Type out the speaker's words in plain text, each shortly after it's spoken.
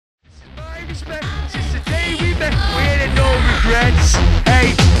respect. Since the day we met, we ain't no regrets.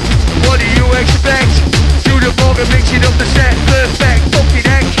 Hey, what do you expect? Do the Morgan mixing up the set, perfect fucking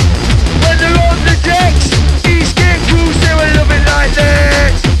heck. When they're on the decks, these get crews, they were loving like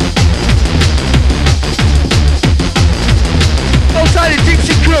that. Outside the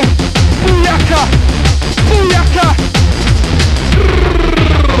Dixie crew, booyaka, booyaka.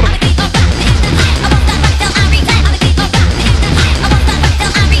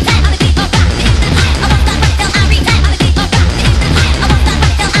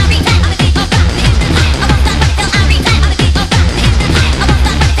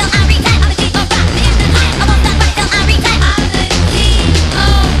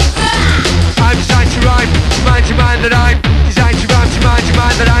 That I'm designed to rhyme, to mind your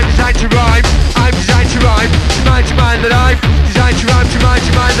mind that I'm designed to rhyme. I'm designed to rhyme, to mind your mind that I'm designed to rhyme, to mind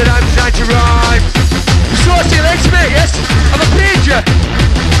your mind that I'm designed to rhyme. You saw us here later, mate, yes? I've appeared you.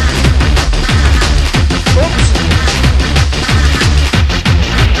 Oops.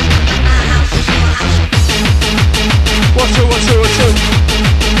 What's up?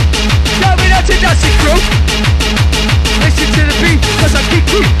 Yeah, we're not a dancing crew. Listen to the beat, cause I'm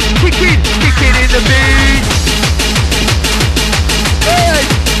kicking in the beat. Hey,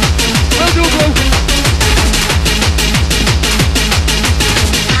 well done, bro.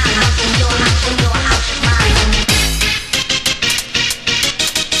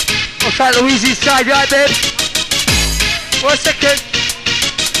 Okay, Louise inside, right, babe? 1 second.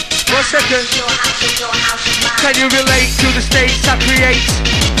 Can you relate to the states I create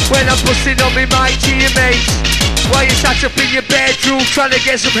when I'm busting on me mic to your mates? While you sat up in your bedroom trying to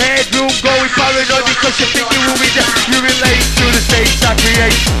get some headroom, going paranoid because you think you will be there. You relate to the states I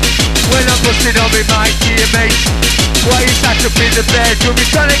create when I'm busting on me mic to your mates. While you sat up in the bedroom,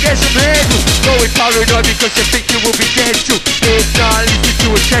 you're trying to get some headroom, going paranoid because you think you will be dead too. If not, listen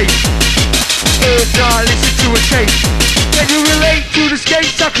to a tape. If not, listen to a tape. Can you relate to the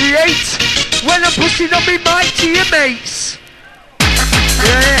skates I create when I'm pushing on me mic to your mates?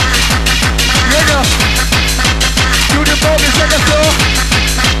 Yeah, you know. Do the moments on the floor.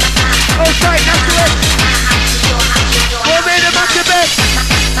 Oh, tight, that's the way. 1 minute, back to bed.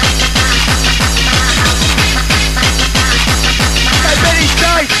 Hey, Benny's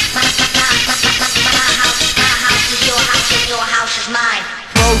tight. Your house is mine.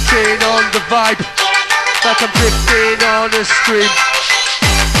 Floating on the vibe, like I'm drifting on a stream.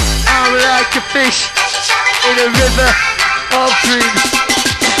 I'm like a fish in a river of dreams.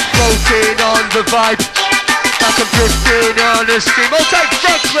 Floating on the vibe, like I'm drifting on a stream. Oh, take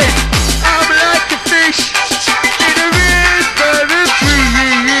Franklin. I'm like a fish in a river of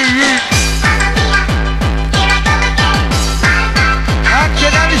dreams. How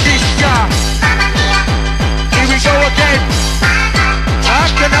can I resist ya? Here we go again. How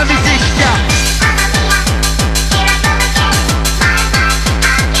can I resist ya?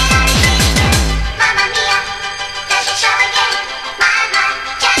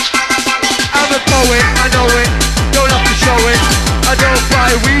 I'm a poet, I know it, don't have to show it. I don't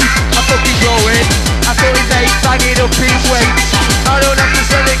buy weed, I fucking grow it. I thought it late, bang it up in weights. I don't have to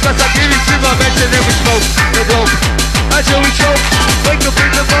sell it cause I give it to my mates and then we smoke the dope until we choke. Wake up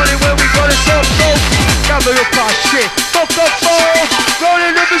in the morning when we gotta stop smoke. Gather up our shit, fuck up phone.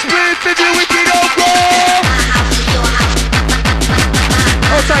 Rolling up a split for the wicked old bro.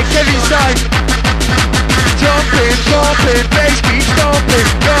 Outside Kevin's side. Jumping, bass keep stomping.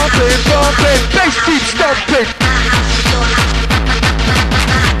 Jumping, bass keep stomping.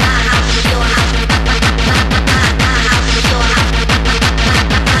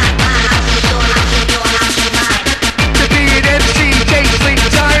 To be an MC, J-Sling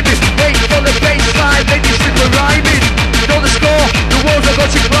timing. Wait for the baseline, then you slip a rhyming. Know the score, the walls I got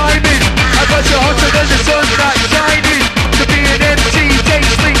you climbing. I got you hotter than the sun that's shining. To be an MC,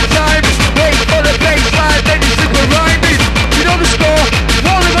 J-Sling timing. Wait for the baseline, then you slip a rhyming. You know the score, the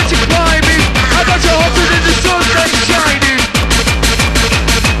walls I got you climbing. I got you hotter than the sun that's shining.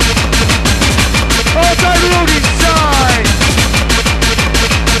 All time road inside.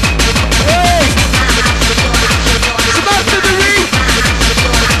 Hey! Samantha the Reef!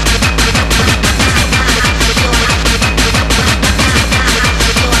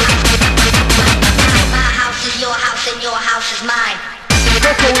 My house is your house and your house is mine.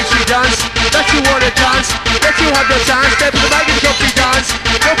 Don't go if you dance, that you wanna dance, that you have no time, step to the mic and comfy dance.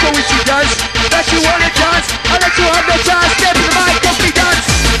 Don't go if you dance, that you wanna dance, and that you have no time, step to the mic, comfy dance.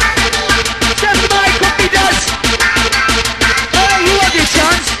 Step to the mic, comfy dance. Oh, you have your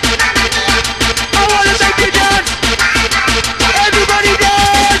chance. I wanna make you dance. Everybody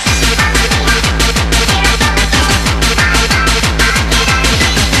dance.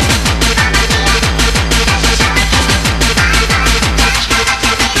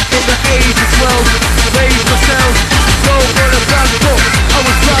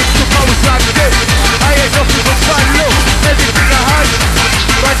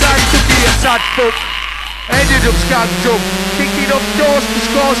 bad fuck. Ended up scagged up, kicking up doors to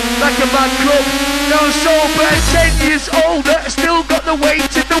scores like a mad club. Now I'm sober and 10 years older, still got the weight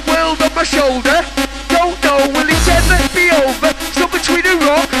of the world on my shoulder. Don't know, will it ever be over? Stuck between a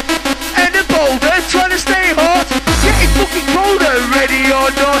rock and a boulder, trying to stay hot, getting fucking colder, ready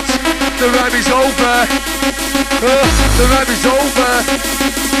or not. The rhyme is over, the rhyme is over.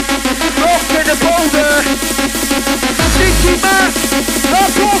 Rock and a boulder, Sticky man,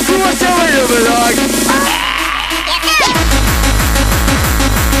 I'll go through a telling of a like.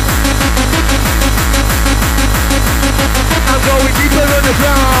 I'm going deeper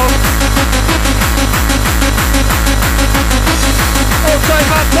underground. All time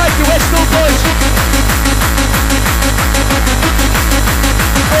man, like the Western boys.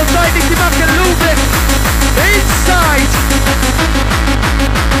 All time Nicky Mac and Lubin. Inside.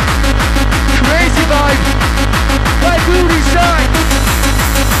 Crazy vibe. Like mood inside.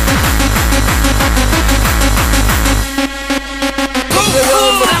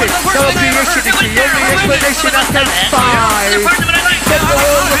 No creation is the only explanation I can find. Set the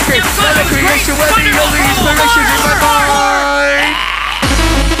world looking, and the creation were the only inspiration in my mind.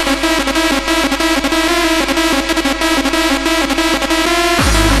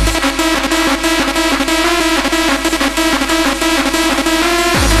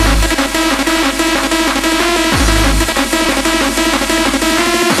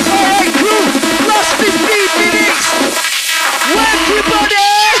 Alright crew, last 15 minutes. Work your body.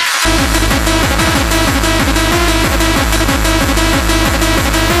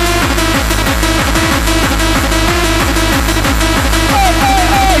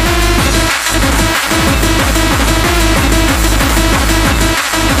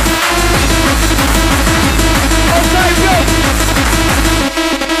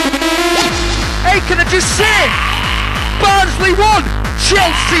 Can I just say, Barnsley 1,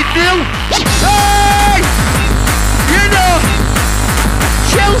 Chelsea 0. Hey! You know,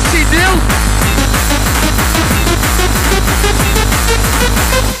 Chelsea 0.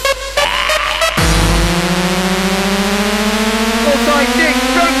 Oh, Nick,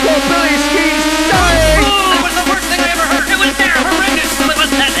 don't go Billy Skis, sorry! Oh, it was the worst thing I ever heard. It was there, horrendous. Well, it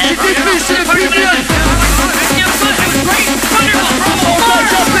wasn't that bad. You did miss an opinion! It was great, wonderful, bravo, Oh, my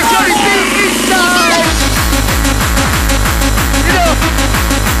God, the Johnny B inside! You know,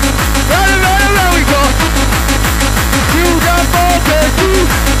 round we go. Jude and Morgan,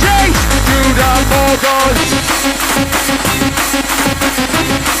 Jude and Morgan.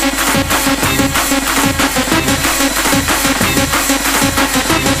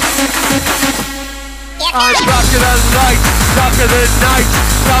 I'm darker than light, darker than night.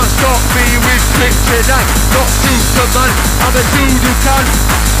 Can't stop me with kryptonite. Not Superman, I'm a dude who can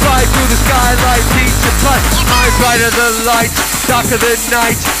fly through the sky like Peter Pan. I'm brighter than light, darker than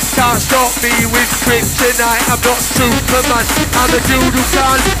night. Can't stop me with kryptonite. I'm not Superman, I'm a dude who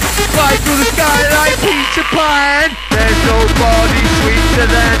can fly through the sky like Peter Pan. There's nobody sweeter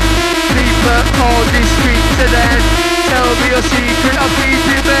than people on this street to then. Tell me your secret, I'll feed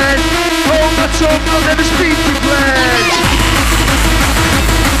you man. Hold my tongue, I'll never speak to Glenn.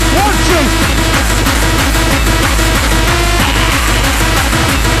 1, 2.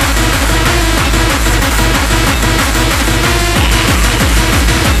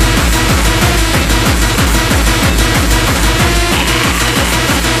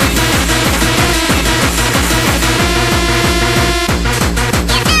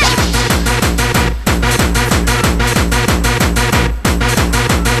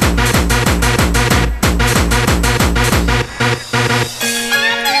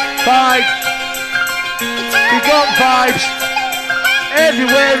 Vibes.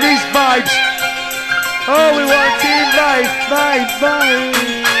 Everywhere is vibes. All we want is vibe.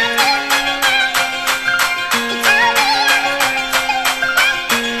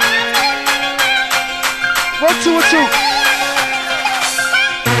 1, 2, 1, 2.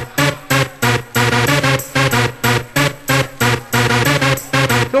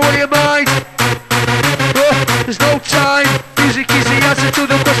 Don't worry your mind. There's no time. Music is the answer to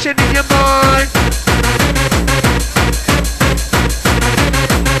the question in your mind.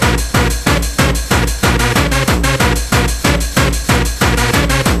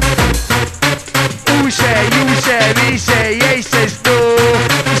 You say, me say.